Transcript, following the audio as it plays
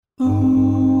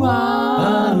Ooh,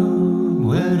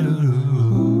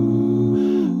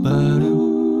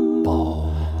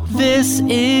 this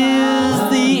is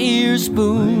the Ear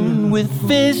Spoon with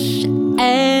Fish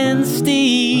and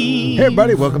Steve. Hey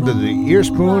everybody, welcome to the Ear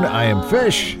Spoon. I am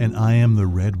Fish. And I am the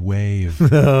red wave.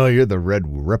 Oh, you're the red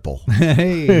ripple.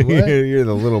 Hey, what? You're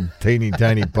the little teeny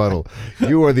tiny puddle.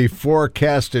 You are the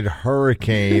forecasted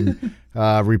hurricane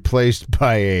replaced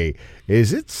by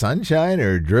is it sunshine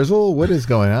or drizzle? What is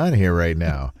going on here right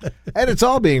now? And it's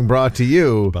all being brought to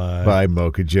you by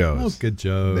Mocha Joe's. Mocha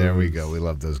Joe's. There we go. We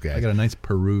love those guys. I got a nice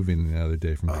Peruvian the other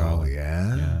day from Colin. Oh,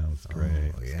 yeah? Yeah, it was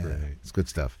great. Oh, yeah. It's good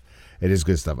stuff. It is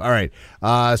good stuff. All right.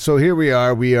 So here we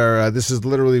are. This is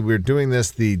literally, we're doing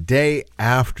this the day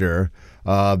after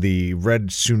the red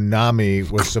tsunami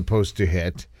was supposed to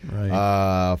hit.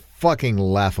 Right. Fucking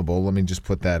laughable. Let me just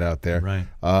put that out there. Right.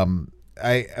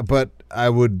 But I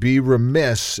would be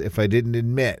remiss if I didn't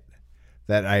admit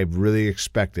that I really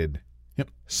expected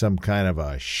some kind of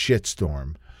a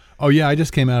shitstorm. Oh, yeah, I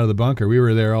just came out of the bunker. We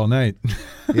were there all night.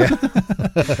 Yeah.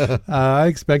 I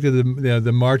expected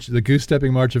the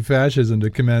goose-stepping march of fascism to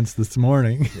commence this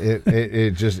morning.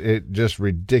 It just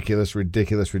ridiculous.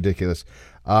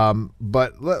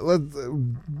 But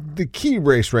the key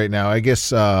race right now, I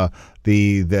guess, the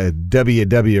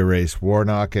WW race,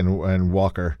 Warnock and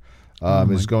Walker,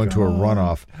 is going to a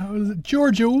runoff. How is it?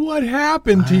 Georgia, what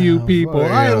happened to you people?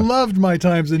 Well, I loved my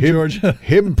times in Georgia.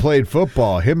 Him played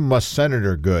football. Him must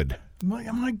senator good.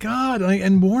 My God.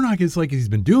 And Warnock is like, he's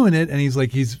been doing it, and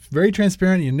he's very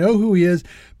transparent. You know who he is.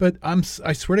 But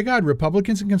I swear to God,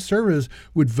 Republicans and conservatives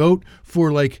would vote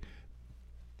for I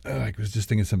was just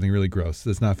thinking something really gross.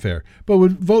 That's not fair. But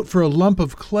would vote for a lump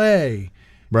of clay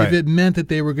if it meant that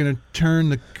they were going to turn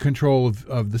the control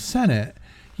of the Senate.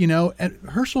 You know, and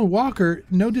Herschel Walker,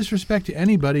 no disrespect to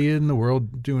anybody in the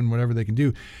world doing whatever they can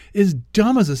do, is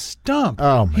dumb as a stump.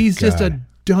 Oh, my He's God. just a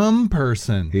dumb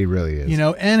person. He really is. You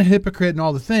know, and a hypocrite and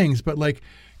all the things. But,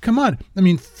 come on. I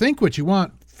mean, think what you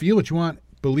want, feel what you want,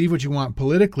 believe what you want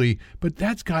politically. But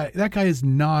that guy is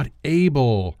not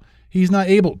able. He's not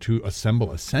able to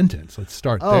assemble a sentence. Let's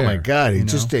start there. Oh my God!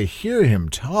 Just to hear him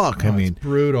talk, it's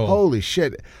brutal. Holy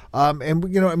shit!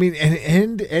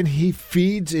 And he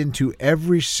feeds into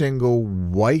every single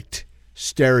white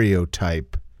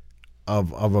stereotype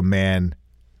of a man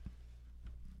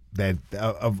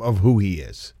of who he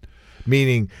is.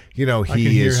 Meaning,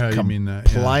 he is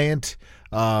compliant.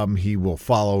 He will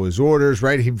follow his orders,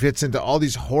 right? He fits into all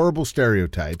these horrible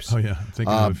stereotypes. Oh yeah, I'm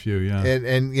thinking of a few, yeah.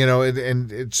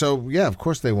 And so of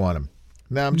course they want him.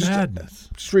 Now I'm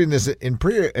just reading this in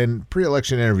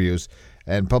pre-election interviews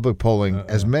and public polling.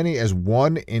 As many as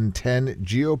 1 in 10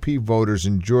 GOP voters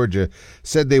in Georgia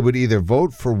said they would either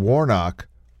vote for Warnock,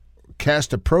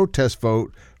 cast a protest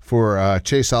vote for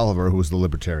Chase Oliver, who was the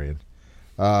Libertarian,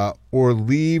 or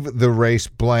leave the race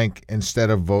blank instead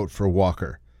of vote for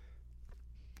Walker.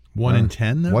 1 in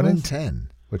 10? 1 in 10,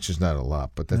 which is not a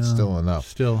lot, but that's still enough.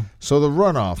 Still. So the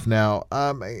runoff now,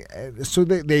 so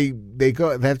they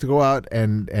have to go out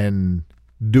and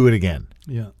do it again.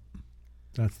 Yeah,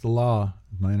 that's the law,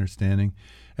 my understanding.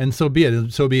 And so be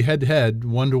it. So be head to head,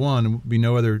 1-1. There will be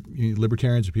no other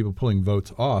libertarians or people pulling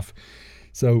votes off.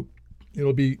 So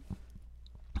it'll be,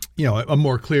 a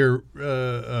more clear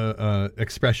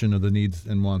expression of the needs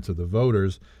and wants of the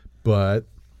voters, but.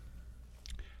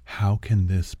 How can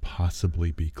this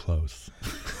possibly be close?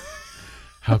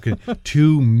 How can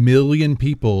 2 million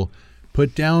people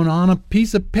put down on a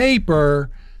piece of paper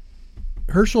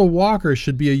Herschel Walker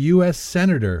should be a U.S.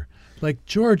 senator?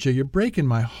 Georgia, you're breaking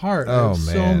my heart. I have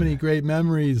so many great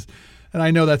memories. And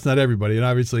I know that's not everybody. And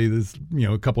obviously there's,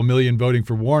 a couple million voting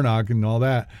for Warnock and all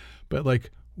that. But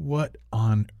what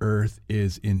on earth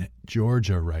is in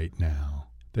Georgia right now?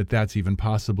 That's even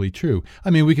possibly true. I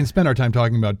mean, we can spend our time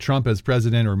talking about Trump as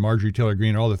president or Marjorie Taylor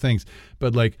Greene or all the things,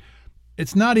 but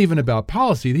it's not even about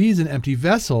policy. He's an empty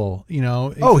vessel,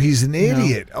 He's an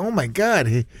idiot. Oh my God.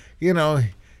 He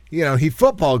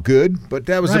football good, but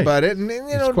that was about it. And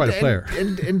he's quite a player.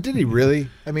 And did he really?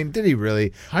 I mean, did he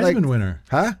really? Heisman winner.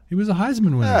 Huh? He was a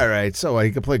Heisman winner. All right. So he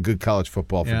could play good college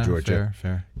football for Georgia.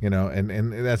 Fair.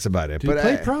 And that's about it. Did he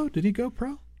play pro? Did he go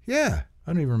pro? Yeah.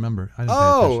 I don't even remember. I didn't pay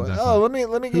attention to that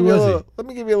let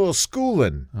me give you a little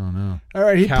schooling. Oh no! All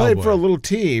right, he played for a little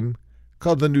team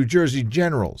called the New Jersey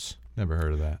Generals. Never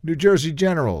heard of that. New Jersey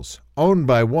Generals, owned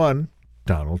by one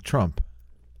Donald Trump.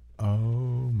 Oh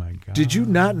my God! Did you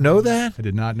not know that? I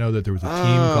did not know that there was a team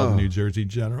called the New Jersey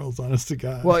Generals. Honest to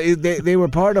God. Well, they were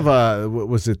part of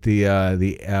was it the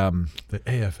AFL?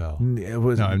 It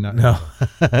was, no, I'm not. No,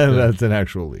 that's an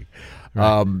actual league.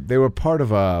 Right. They were part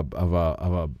of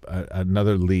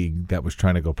another league that was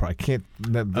trying to go pro. I can't.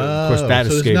 Of course, that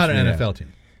so escapes it's not an me. NFL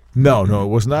team. No, it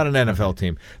was not an NFL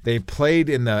team. They played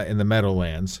in the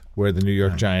Meadowlands where the New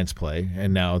York Giants play,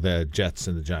 and now the Jets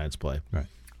and the Giants play. Right.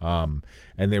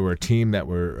 And they were a team that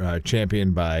were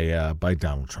championed by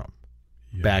Donald Trump.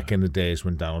 Yeah. Back in the days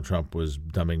when Donald Trump was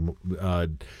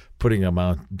putting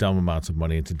dumb amounts of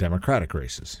money into Democratic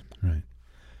races. Right.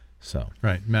 So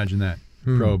Right. Imagine that.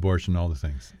 Pro-abortion, all the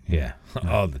things. yeah,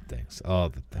 all the things.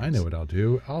 I know what I'll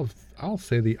do. I'll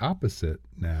say the opposite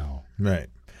now. Right.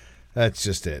 That's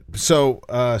just it. So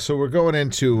we're going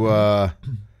into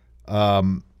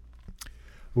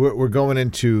we're going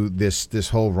into this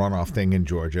whole runoff thing in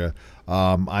Georgia.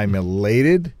 I'm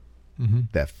elated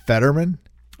that Fetterman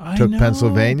took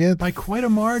Pennsylvania by quite a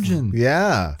margin.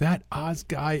 Yeah. That Oz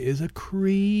guy is a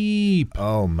creep.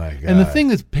 Oh my God. And the thing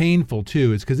that's painful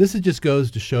too is because this just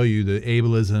goes to show you the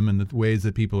ableism and the ways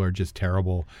that people are just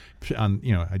terrible. On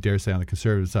I dare say on the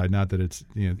conservative side, not that it's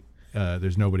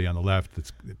there's nobody on the left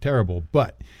that's terrible,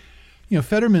 but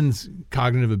Fetterman's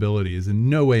cognitive ability is in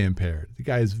no way impaired. The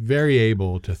guy is very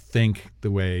able to think the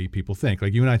way people think,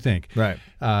 like you and I think. Right.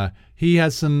 He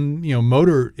has some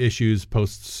motor issues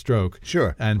post-stroke.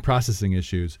 Sure. And processing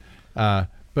issues.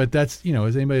 But that's,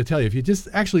 as anybody will tell you, if you just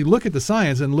actually look at the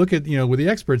science and look at, what the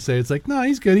experts say, it's like, no,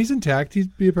 he's good. He's intact.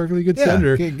 He'd be a perfectly good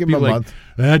senator. Give him a month.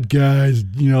 That guy's,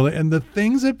 and the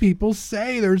things that people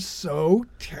say, they're so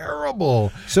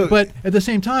terrible. But at the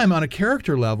same time, on a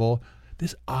character level,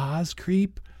 this Oz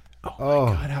creep, oh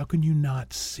my God, how can you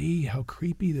not see how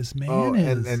creepy this man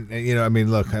is? And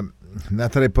look,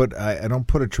 not that I don't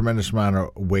put a tremendous amount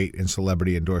of weight in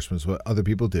celebrity endorsements, what other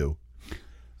people do.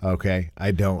 Okay,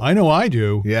 I don't. I know I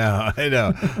do. Yeah, I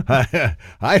know.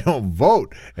 I don't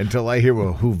vote until I hear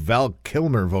who Val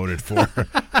Kilmer voted for.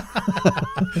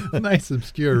 Nice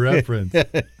obscure reference.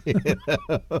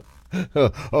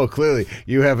 Oh, clearly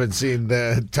you haven't seen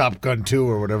the Top Gun 2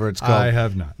 or whatever it's called. I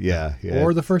have not. Yeah.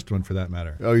 Or the first one for that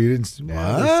matter. Oh, you didn't?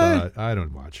 Never saw it. I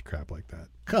don't watch crap like that.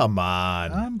 Come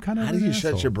on. I'm kind of. How do you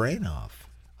shut your brain off?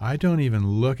 I don't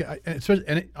even look at.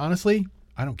 Honestly,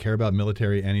 I don't care about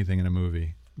military anything in a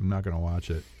movie. I'm not going to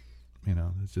watch it.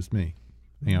 It's just me.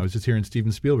 I was just hearing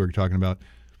Steven Spielberg talking about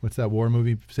what's that war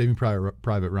movie, Saving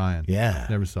Private Ryan. Yeah.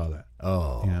 Never saw that.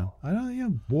 Oh. I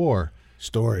don't. War.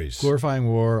 Stories. Glorifying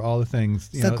war, all the things.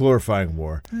 It's not glorifying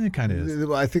war. It kind of is.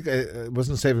 I think it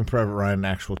wasn't Saving Private Ryan an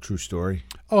actual true story.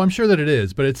 Oh, I'm sure that it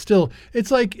is, but it's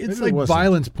like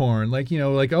violence porn.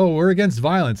 We're against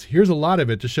violence. Here's a lot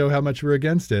of it to show how much we're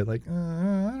against it. I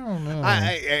don't know.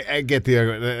 I get the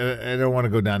argument. I don't want to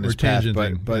go down this path,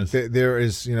 but yes. There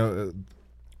is, there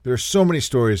are so many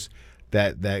stories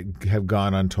that have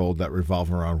gone untold that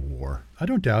revolve around war. I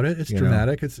don't doubt it. It's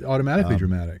dramatic. It's automatically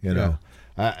dramatic.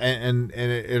 And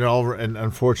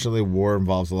unfortunately, war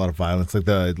involves a lot of violence, like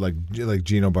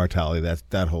Gino Bartali.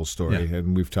 That whole story,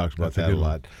 and we've talked about that a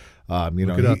lot.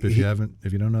 Look it up if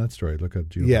you don't know that story. Look up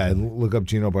Gino. Yeah, look up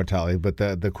Gino Bartali. But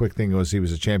the quick thing was he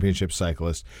was a championship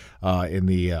cyclist in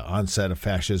the onset of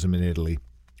fascism in Italy,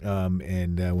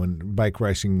 and when bike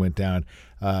racing went down,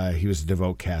 he was a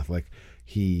devout Catholic.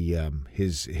 He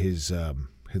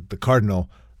the cardinal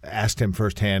asked him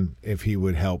firsthand if he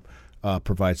would help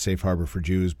provide safe harbor for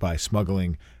Jews by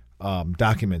smuggling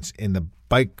documents in the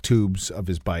bike tubes of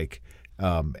his bike,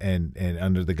 and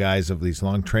under the guise of these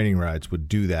long training rides would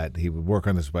do that. He would work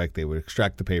on his bike. They would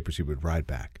extract the papers. He would ride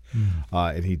back,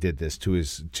 and he did this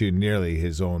to nearly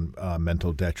his own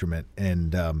mental detriment.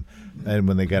 And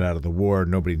when they got out of the war,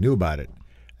 nobody knew about it.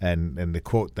 And the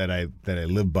quote that I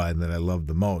live by and that I love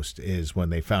the most is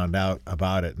when they found out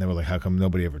about it, and they were like, how come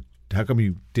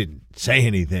you didn't say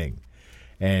anything?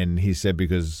 And he said,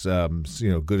 because,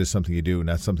 good is something you do,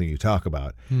 not something you talk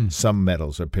about. Some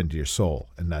medals are pinned to your soul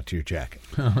and not to your jacket.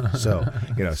 So,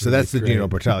 so that's the Gino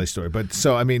Bartali story. But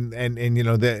so, and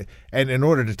in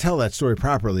order to tell that story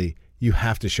properly, you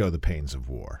have to show the pains of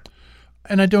war.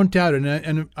 And I don't doubt it.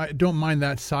 And I don't mind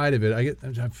that side of it.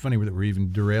 It's funny that we're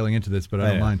even derailing into this, but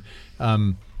I don't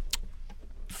mind.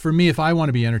 For me, if I want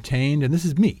to be entertained, and this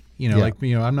is me,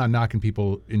 I'm not knocking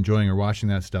people enjoying or watching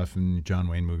that stuff and John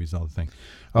Wayne movies, all the things.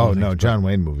 Oh, no, John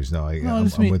Wayne movies. No,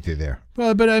 I'm with you there.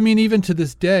 Well, but even to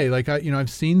this day, I've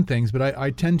seen things, but I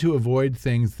tend to avoid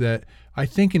things that I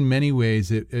think in many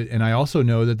ways, and I also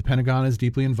know that the Pentagon is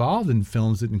deeply involved in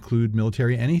films that include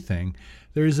military anything.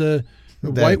 There's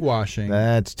whitewashing.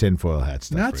 That's tinfoil hat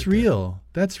stuff. That's real.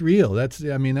 That's real.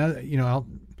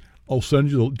 I'll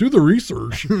send you. Do the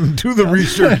research. Do the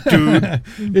research, dude.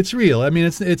 It's real.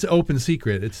 It's open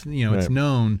secret. It's it's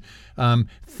known.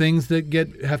 Things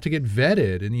that have to get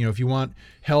vetted, and if you want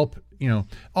help,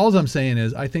 all I'm saying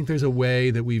is I think there's a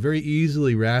way that we very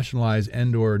easily rationalize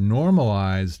and or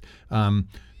normalize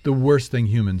the worst thing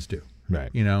humans do.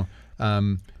 Right.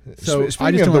 So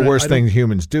speaking of the worst thing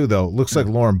humans do, though, looks like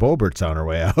Lauren Boebert's on her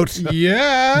way out.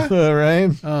 Yeah.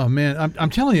 Right? Oh, man. I'm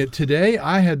telling you, today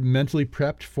I had mentally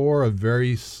prepped for a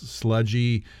very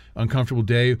sludgy, uncomfortable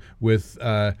day with,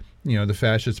 the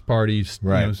fascist party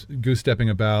goose-stepping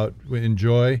about in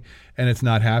joy, and it's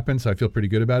not happened, so I feel pretty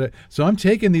good about it. So I'm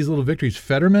taking these little victories.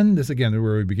 Fetterman, this again,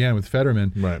 where we began with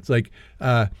Fetterman. Right. It's like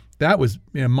that was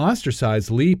a monster-sized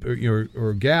leap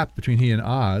or gap between he and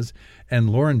Oz,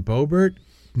 and Lauren Boebert,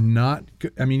 not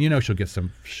good. I mean, she'll get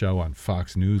some show on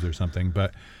Fox News or something,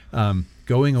 but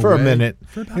going away for a minute.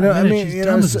 For about a minute, she's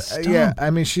dumb as a stump. Yeah, I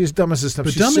mean, she's dumb as a stump.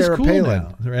 But She's dumb Sarah is cool Palin.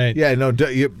 now, right? Yeah, no,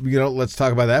 let's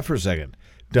talk about that for a second.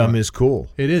 Dumb is cool.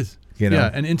 It is. You know? Yeah,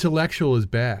 and intellectual is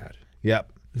bad.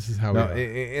 Yep. This is how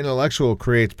intellectual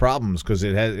creates problems because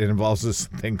it involves this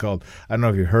thing called, I don't know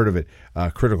if you've heard of it,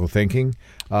 critical thinking.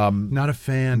 Not a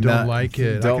fan. Don't like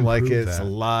it. Don't like it. It's a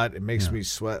lot. It makes me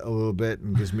sweat a little bit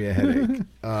and gives me a headache.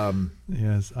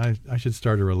 Yes, I should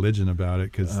start a religion about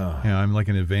it because I'm like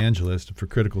an evangelist for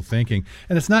critical thinking.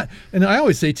 And it's not, and I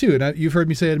always say too, and you've heard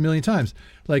me say it a million times,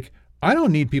 like I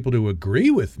don't need people to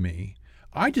agree with me.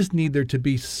 I just need there to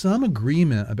be some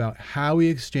agreement about how we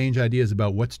exchange ideas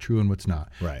about what's true and what's not.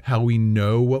 Right. How we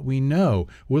know what we know.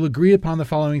 We'll agree upon the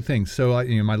following things. So,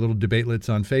 my little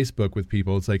debatelets on Facebook with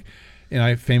people, it's like, and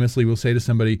I famously will say to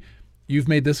somebody, "You've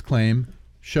made this claim.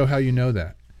 Show how you know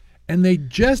that." And they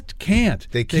just can't.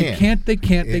 They can't. They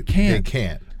can't. They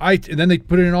can't. And then they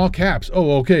put it in all caps.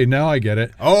 Oh, okay, now I get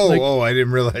it. I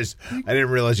didn't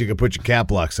realize you could put your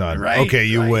cap locks on. Right. Okay,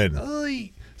 you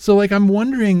win. So, I'm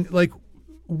wondering,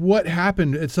 what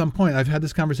happened at some point. I've had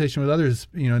this conversation with others,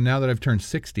 now that I've turned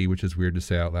 60, which is weird to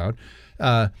say out loud.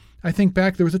 I think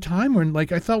back, there was a time when I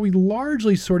thought we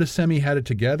largely sort of had it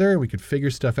together. We could figure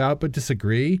stuff out, but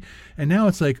disagree. And now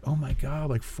it's like, oh my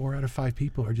God, 4 out of 5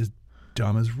 people are just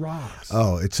dumb as rocks.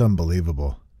 Oh, it's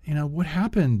unbelievable. What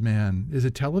happened, man? Is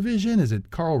it television? Is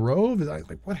it Karl Rove?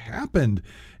 What happened?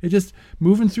 It just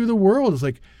moving through the world is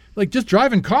like just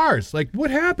driving cars.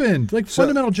 What happened?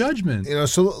 Fundamental judgment.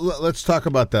 So let's talk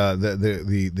about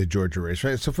the Georgia race,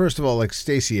 right? So first of all,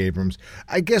 Stacey Abrams,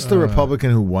 I guess the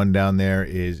Republican who won down there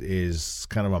is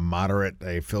kind of a moderate,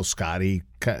 a Phil Scott.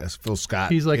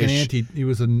 He's like an anti. He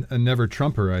was a never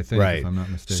Trumper, I think, right? If I'm not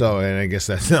mistaken. So, and I guess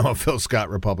that's a Phil Scott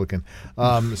Republican.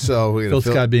 Phil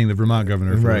Scott being the Vermont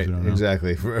governor, right?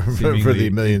 Exactly for the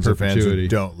millions of fans who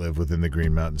don't live within the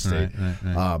Green Mountain State.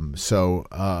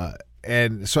 Right.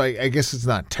 And so I guess it's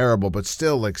not terrible, but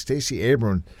still, Stacey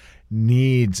Abrams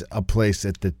needs a place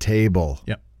at the table.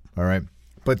 Yep. All right.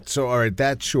 But so, all right,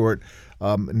 that's short.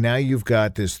 Now you've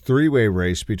got this 3-way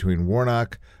race between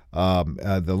Warnock,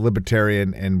 the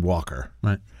Libertarian, and Walker.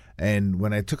 Right. And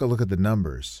when I took a look at the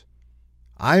numbers,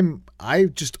 I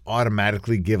just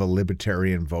automatically give a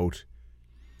Libertarian vote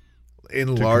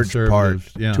in large part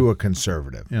to a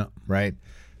conservative. Yeah. Right.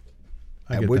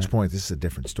 At which point, this is a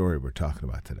different story we're talking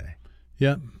about today.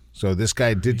 Yeah. So this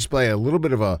guy did display a little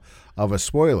bit of a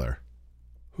spoiler.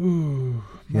 Ooh,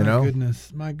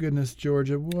 my goodness,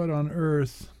 Georgia, what on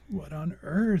earth?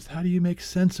 How do you make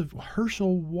sense of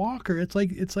Herschel Walker? It's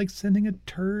like sending a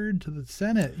turd to the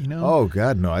Senate, Oh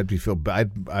God, no!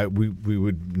 We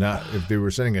would not, if they were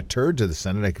sending a turd to the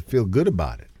Senate. I could feel good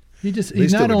about it.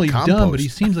 He's not only dumb, but he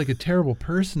seems like a terrible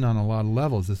person on a lot of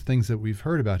levels. There's things that we've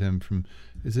heard about him from.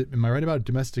 Am I right about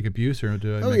domestic abuse or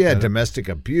do I? Domestic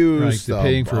abuse.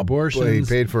 Paying for abortions.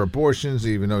 He paid for abortions,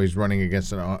 even though he's running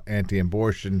against an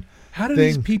anti-abortion. How do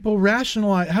these people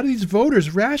rationalize? How do these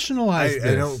voters rationalize this?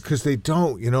 I don't, because they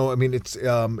don't. I mean, it's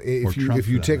if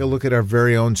you take a look at our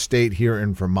very own state here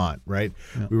in Vermont, right?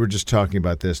 Yeah. We were just talking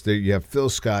about this. You have Phil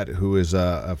Scott, who is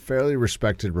a fairly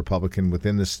respected Republican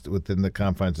within the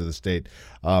confines of the state.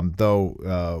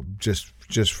 Though,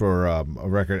 just for a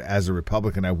record, as a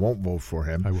Republican, I won't vote for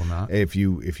him. I will not. If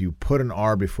you put an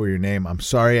R before your name, I'm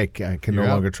sorry, I can no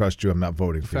longer trust you. I'm not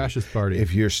voting for you. Fascist party.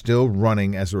 If you're still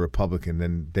running as a Republican,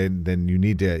 then you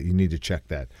need to check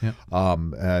that.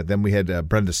 Yep. Then we had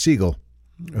Brenda Siegel,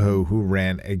 who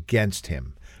ran against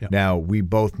him. Yep. Now we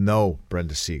both know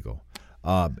Brenda Siegel.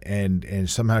 And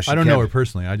somehow she I don't know her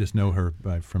personally. I just know her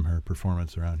from her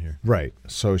performance around here. Right.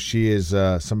 So she is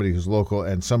somebody who's local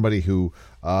and somebody who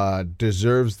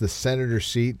deserves the senator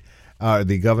seat,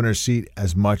 the governor's seat,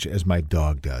 as much as my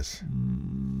dog does.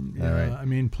 Yeah, all right. I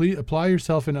mean, please apply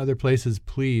yourself in other places,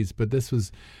 please. But this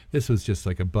was just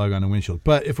like a bug on a windshield.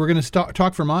 But if we're going to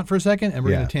talk Vermont for a second, and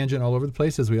we're going to tangent all over the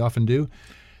place as we often do,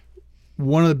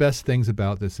 one of the best things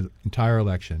about this entire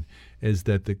election is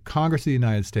that the Congress of the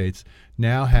United States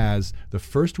now has the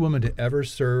first woman to ever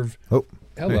serve. Oh,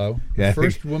 hello, yeah.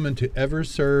 First woman to ever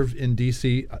serve in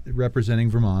D.C. Representing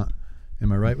Vermont.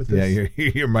 Am I right with this?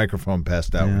 Yeah, your microphone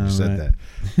passed out when you said that.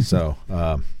 So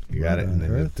you got it. And then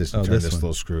turn this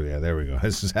little screw. Yeah, there we go.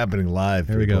 This is happening live.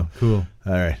 There we go. Cool.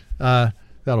 All right.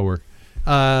 That'll work.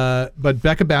 But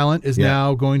Becca Balint is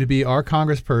now going to be our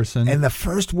congressperson. And the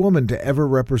first woman to ever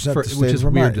represent the state of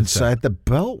Vermont inside the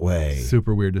Beltway.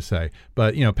 Super weird to say.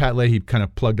 But, Pat Leahy kind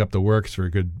of plugged up the works for a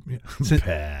good...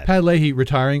 Pat Leahy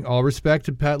retiring, all respect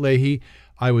to Pat Leahy.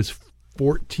 I was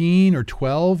 14 or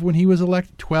 12 when he was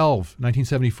elected.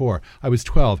 1974. I was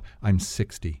 12. I'm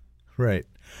 60. Right.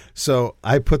 So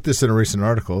I put this in a recent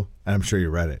article, and I'm sure you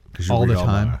read it. All the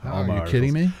time. Are you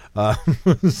kidding me?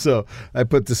 So I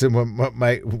put this in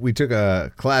we took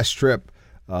a class trip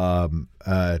to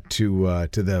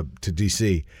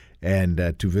D.C.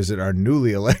 and to visit our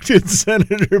newly elected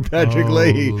Senator Patrick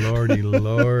Leahy. Lordy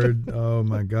Lord. Oh,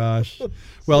 my gosh.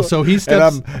 Well, so he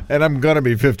steps... And I'm going to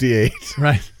be 58.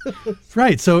 Right.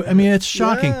 Right. So, I mean, it's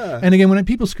shocking. Yeah. And again, when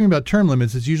people scream about term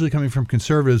limits, it's usually coming from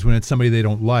conservatives when it's somebody they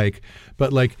don't like.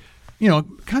 But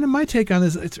kind of my take on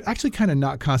this, it's actually kind of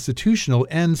not constitutional.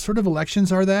 And sort of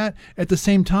elections are that. At the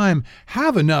same time,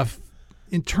 have enough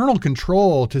internal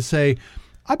control to say,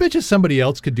 I bet you somebody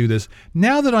else could do this.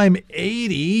 Now that I'm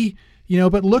 80,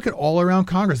 but look at all around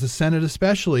Congress, the Senate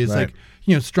especially. It's like,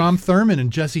 Strom Thurmond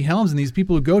and Jesse Helms and these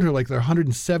people who go to they're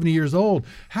 170 years old.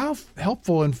 How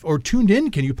helpful or tuned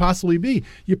in can you possibly be?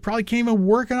 You probably can't even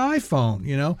work an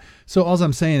iPhone, So all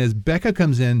I'm saying is Becca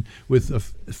comes in with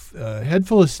a head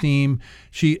full of steam.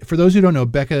 For those who don't know,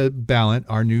 Becca Balint,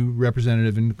 our new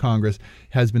representative in Congress,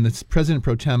 has been the president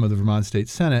pro tem of the Vermont State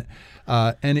Senate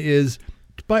and is...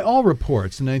 by all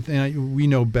reports, and we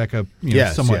know Becca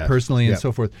somewhat personally and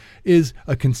so forth, is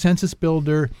a consensus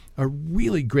builder, a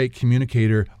really great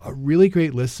communicator, a really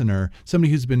great listener,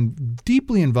 somebody who's been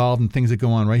deeply involved in things that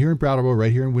go on right here in Brattleboro,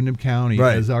 right here in Windham County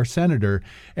as our senator,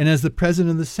 and as the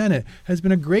president of the Senate, has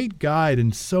been a great guide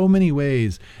in so many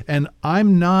ways. And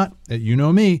I'm not, you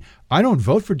know me, I don't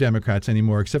vote for Democrats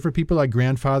anymore, except for people like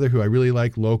Grandfather, who I really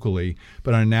like locally.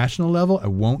 But on a national level, I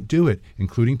won't do it,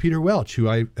 including Peter Welch, who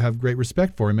I have great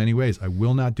respect for in many ways. I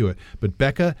will not do it. But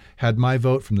Becca had my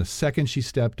vote from the second she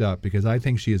stepped up, because I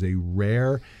think she is a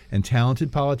rare and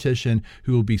talented politician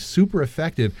who will be super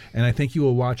effective, and I think you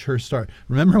will watch her start.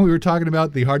 Remember we were talking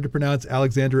about the hard-to-pronounce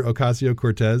Alexandra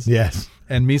Ocasio-Cortez? Yes.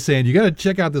 And me saying, you got to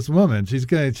check out this woman. She's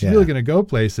really going to go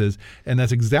places. And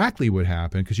that's exactly what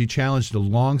happened, because she challenged a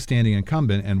long-standing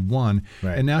incumbent and won.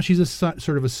 Right. And now she's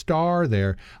sort of a star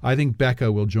there. I think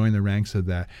Becca will join the ranks of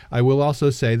that. I will also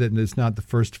say that it's not the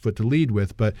first foot to lead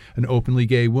with, but an openly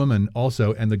gay woman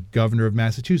also, and the governor of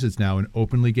Massachusetts now, an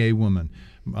openly gay woman.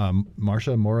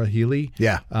 Maura Healey.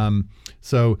 Yeah.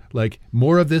 So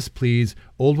more of this, please.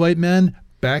 Old white men,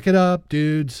 back it up,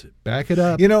 dudes. Back it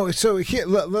up. So here,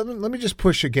 let me just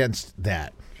push against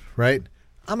that, right?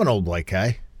 I'm an old white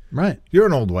guy. Right. You're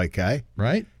an old white guy.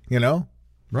 Right.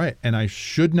 Right. And I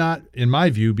should not, in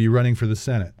my view, be running for the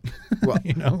Senate.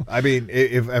 Well, I mean,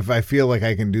 if I feel like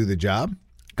I can do the job,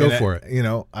 go for it.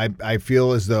 I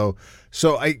feel as though...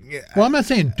 Well, I'm not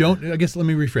saying don't. I guess let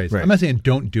me rephrase. Right. I'm not saying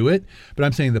don't do it, but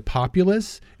I'm saying the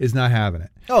populace is not having it.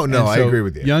 Oh, no, I agree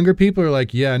with you. Younger people are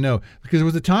like, yeah, no. Because there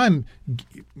was a time,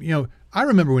 I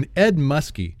remember when Ed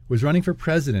Muskie was running for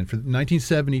president for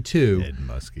 1972. Ed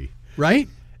Muskie. Right?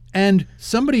 And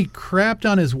somebody crapped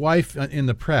on his wife in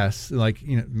the press,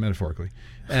 metaphorically.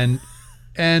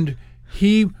 And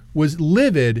he was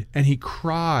livid and he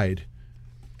cried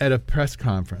at a press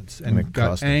conference and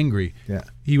got angry. Yeah.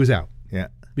 He was out. Yeah.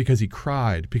 Because he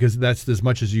cried, because that's as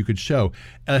much as you could show.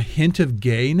 A hint of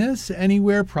gayness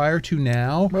anywhere prior to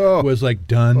now was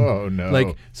done. Oh,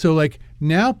 no.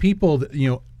 Now people,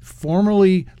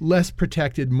 formerly less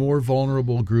protected, more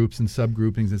vulnerable groups and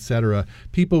subgroupings, et cetera,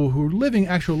 people who are living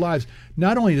actual lives,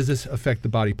 not only does this affect the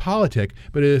body politic,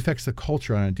 but it affects the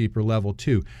culture on a deeper level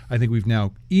too. I think we've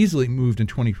now easily moved in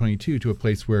 2022 to a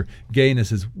place where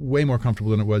gayness is way more comfortable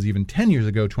than it was even 10 years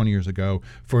ago, 20 years ago,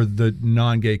 for the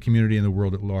non-gay community in the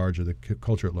world at large, or the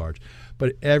culture at large.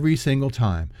 But every single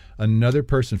time another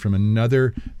person from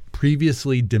another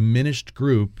previously diminished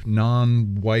group,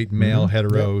 non-white, male,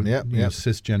 hetero,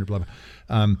 cisgender, blah,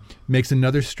 blah, makes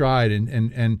another stride,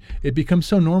 and it becomes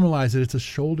so normalized that it's a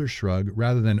shoulder shrug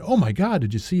rather than, oh my God,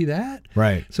 did you see that?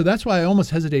 Right. So that's why I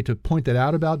almost hesitate to point that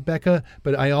out about Becca,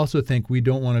 but I also think we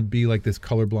don't want to be like this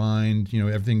colorblind,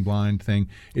 everything blind thing.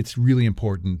 It's really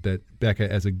important that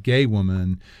Becca, as a gay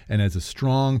woman and as a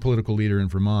strong political leader in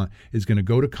Vermont, is going to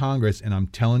go to Congress, and I'm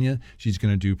telling you, she's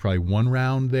going to do probably one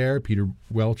round there. Peter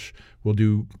Welch will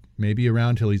do maybe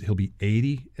around till he'll be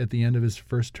 80 at the end of his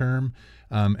first term.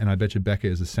 And I bet you Becca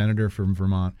is a senator from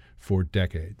Vermont for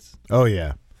decades. Oh,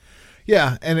 yeah.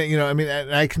 Yeah, and,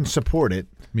 I can support it.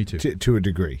 Me too. To a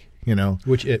degree,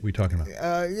 Which we talking about?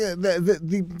 Yeah,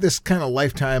 this kind of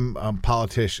lifetime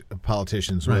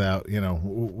politicians without,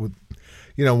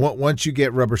 once you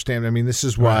get rubber stamped, this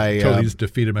is why. I totally just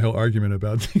defeated my whole argument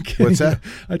about. What's that?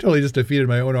 I totally just defeated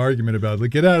my own argument about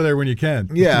get out of there when you can.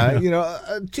 Yeah,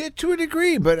 to a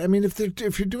degree, but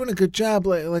if you're doing a good job,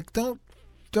 like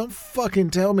don't fucking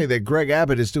tell me that Greg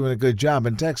Abbott is doing a good job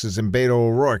in Texas and Beto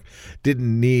O'Rourke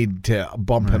didn't need to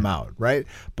bump him out, right?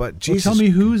 But Jesus, tell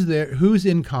me who's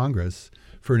in Congress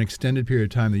for an extended period of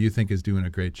time that you think is doing a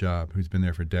great job, who's been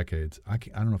there for decades. I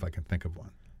don't know if I can think of one.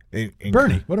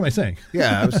 Bernie, what am I saying?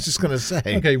 Yeah, I was just going to say.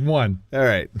 Okay, one. All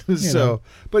right.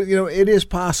 But it is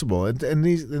possible, and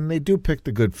they do pick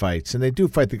the good fights, and they do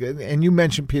fight the good. And you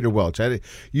mentioned Peter Welch.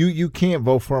 You can't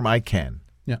vote for him. I can.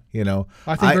 Yeah.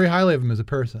 I think very highly of him as a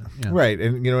person. Yeah. Right,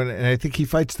 and and I think he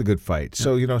fights the good fight.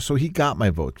 So so he got my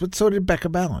vote, but so did Becca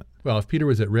Balint. Well, if Peter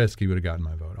was at risk, he would have gotten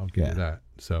my vote. I'll give you that.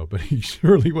 So, but he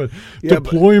surely would.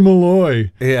 Deploy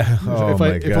Malloy. Yeah. Oh,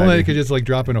 if only I could just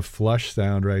drop in a flush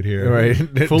sound right here.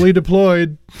 Right. Fully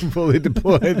deployed. Fully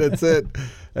deployed. That's it.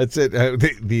 That's it.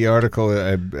 The article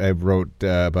I wrote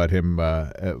about him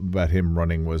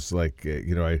running was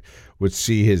I would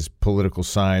see his political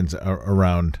signs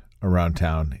around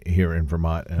town here in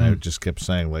Vermont, and I just kept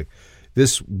saying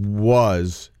this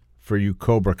was for you,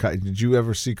 Cobra Kai. Did you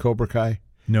ever see Cobra Kai?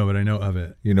 No, but I know of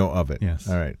it. You know of it. Yes.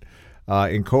 All right.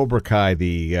 In Cobra Kai,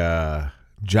 the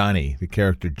Johnny, the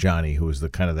character Johnny, who is the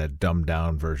kind of that dumbed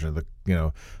down version of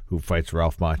who fights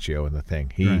Ralph Macchio in the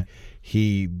thing.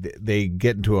 They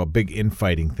get into a big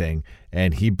infighting thing,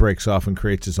 and he breaks off and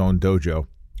creates his own dojo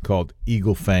called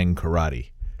Eagle Fang Karate.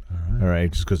 All right,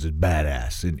 just because it's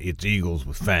badass and it's eagles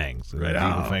with fangs, right?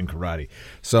 Eagle Fang Karate.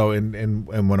 So, in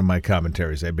one of my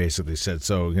commentaries, I basically said,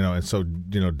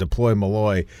 Deploy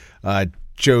Malloy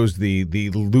chose the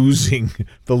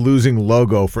losing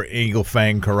logo for Eagle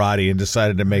Fang Karate and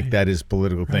decided to make that his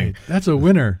political thing. That's a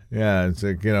winner. Yeah, it's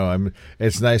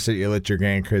it's nice that you let your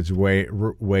grandkids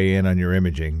weigh in on your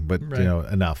imaging, but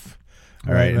enough.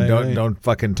 All right, and don't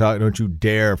fucking talk. Don't you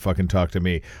dare fucking talk to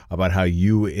me about how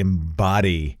you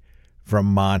embody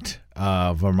Vermont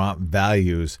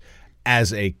values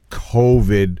as a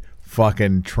COVID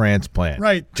fucking transplant.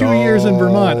 Right, 2 years in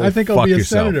Vermont. I think I'll be a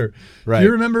senator. Right. Do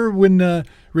you remember when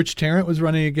Rich Tarrant was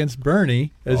running against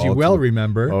Bernie, as you well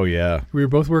remember? Oh, yeah. We were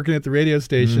both working at the radio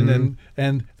station,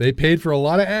 and they paid for a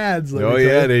lot of ads.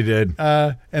 They did.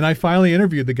 And I finally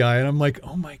interviewed the guy, and I'm like,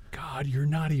 oh, my God, you're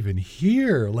not even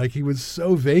here. He was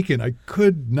so vacant. I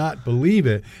could not believe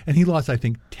it. And he lost, I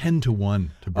think, 10-1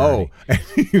 to Bernie.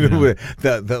 Oh,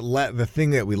 the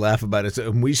thing that we laugh about is,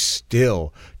 and we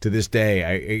still, to this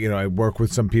day, I work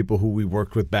with some people who we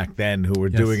worked with back then who were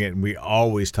doing it, and we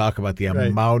always talk about the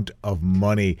amount of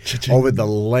money over the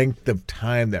length of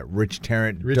time that Rich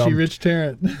Tarrant dumped Rich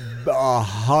Tarrant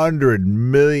 $100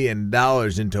 million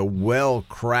into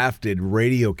well-crafted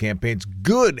radio campaigns,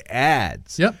 good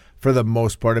ads. Yep. For the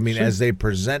most part, as they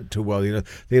present too well,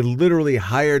 they literally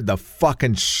hired the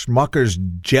fucking Smucker's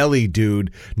jelly dude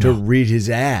to read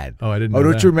his ad. Oh, I didn't know that.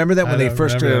 Oh, don't you remember that when they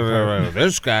first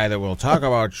this guy that we'll talk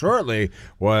about shortly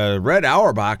was Red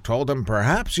Auerbach told him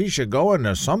perhaps he should go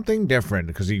into something different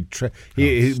because he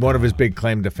one of his big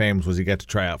claim to fame was he got to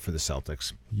try out for the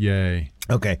Celtics. Yay.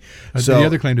 Okay. So the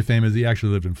other claim to fame is he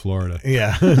actually lived in Florida.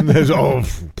 Yeah.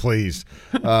 Please.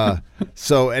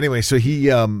 So anyway, so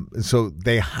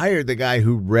they hired the guy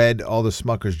who read all the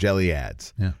Smucker's jelly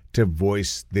ads to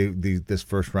voice this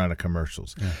first round of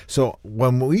commercials. Yeah. So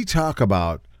when we talk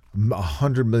about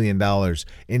 $100 million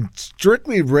in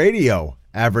strictly radio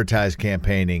advertised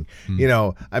campaigning,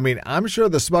 I'm sure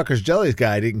the Smucker's jellies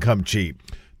guy didn't come cheap.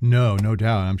 No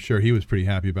doubt. I'm sure he was pretty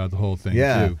happy about the whole thing,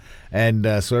 too.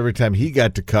 And so every time he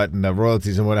got to cut and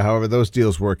royalties and however those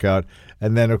deals work out,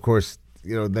 and then, of course,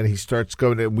 then he starts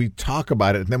going, and we talk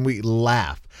about it, and then we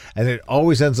laugh. And it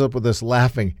always ends up with us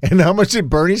laughing. And how much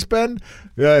did Bernie spend?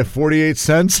 48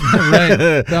 cents. Right,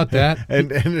 about that.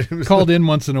 and it was called in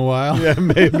once in a while. Yeah,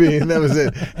 maybe, and that was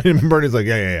it. And Bernie's like,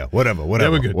 yeah, whatever. Yeah,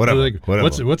 we're good. Whatever.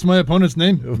 What's my opponent's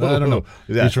name? I don't know.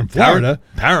 He's from Florida.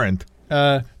 Tarrant.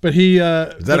 But he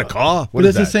is that a call? But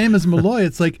it's the same as Malloy.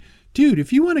 It's like, dude,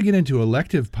 if you want to get into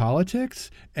elective politics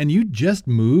and you just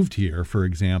moved here, for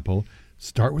example,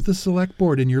 start with the select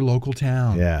board in your local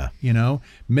town. Yeah.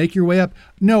 Make your way up.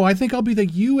 No, I think I'll be the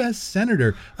U.S.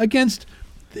 senator against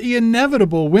the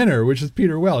inevitable winner, which is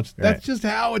Peter Welch. Right. That's just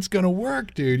how it's going to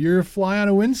work, dude. You're a fly on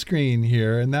a windscreen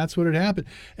here, and that's what had happened.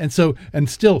 And still,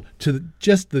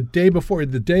 just the day before,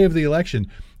 the day of the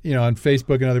election, on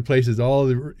Facebook and other places, all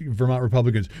the Vermont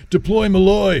Republicans, deploy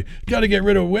Malloy, got to get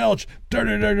rid of Welch,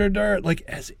 like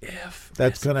as if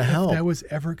that's going to help. That was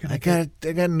ever going to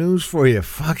I got news for you.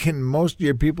 Fucking most of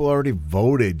your people already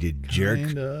voted, you jerk.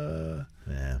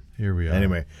 Yeah. Here we are.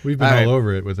 Anyway, we've been all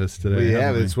over it with us today.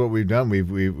 Yeah, that's what we've done.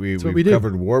 We've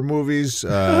covered war movies,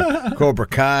 Cobra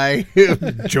Kai,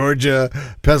 Georgia,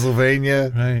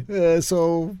 Pennsylvania. Right.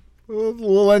 So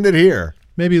we'll end it here.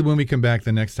 Maybe when we come back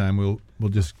the next time, we'll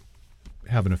just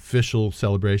have an official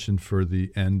celebration for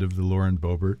the end of the Lauren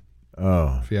Boebert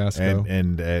fiasco,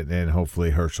 and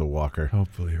hopefully Herschel Walker.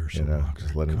 Walker.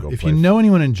 Just let him go. If you know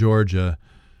anyone in Georgia,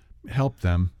 help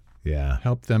them. Yeah,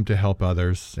 help them to help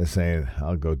others. Just saying,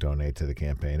 I'll go donate to the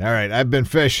campaign. All right, I've been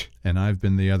Fish, and I've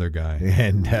been the other guy,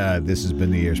 and this has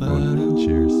been the Earspoon.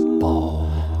 Cheers.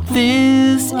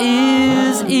 This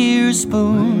is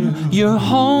Earspoon, your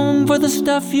home for the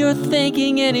stuff you're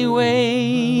thinking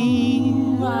anyway.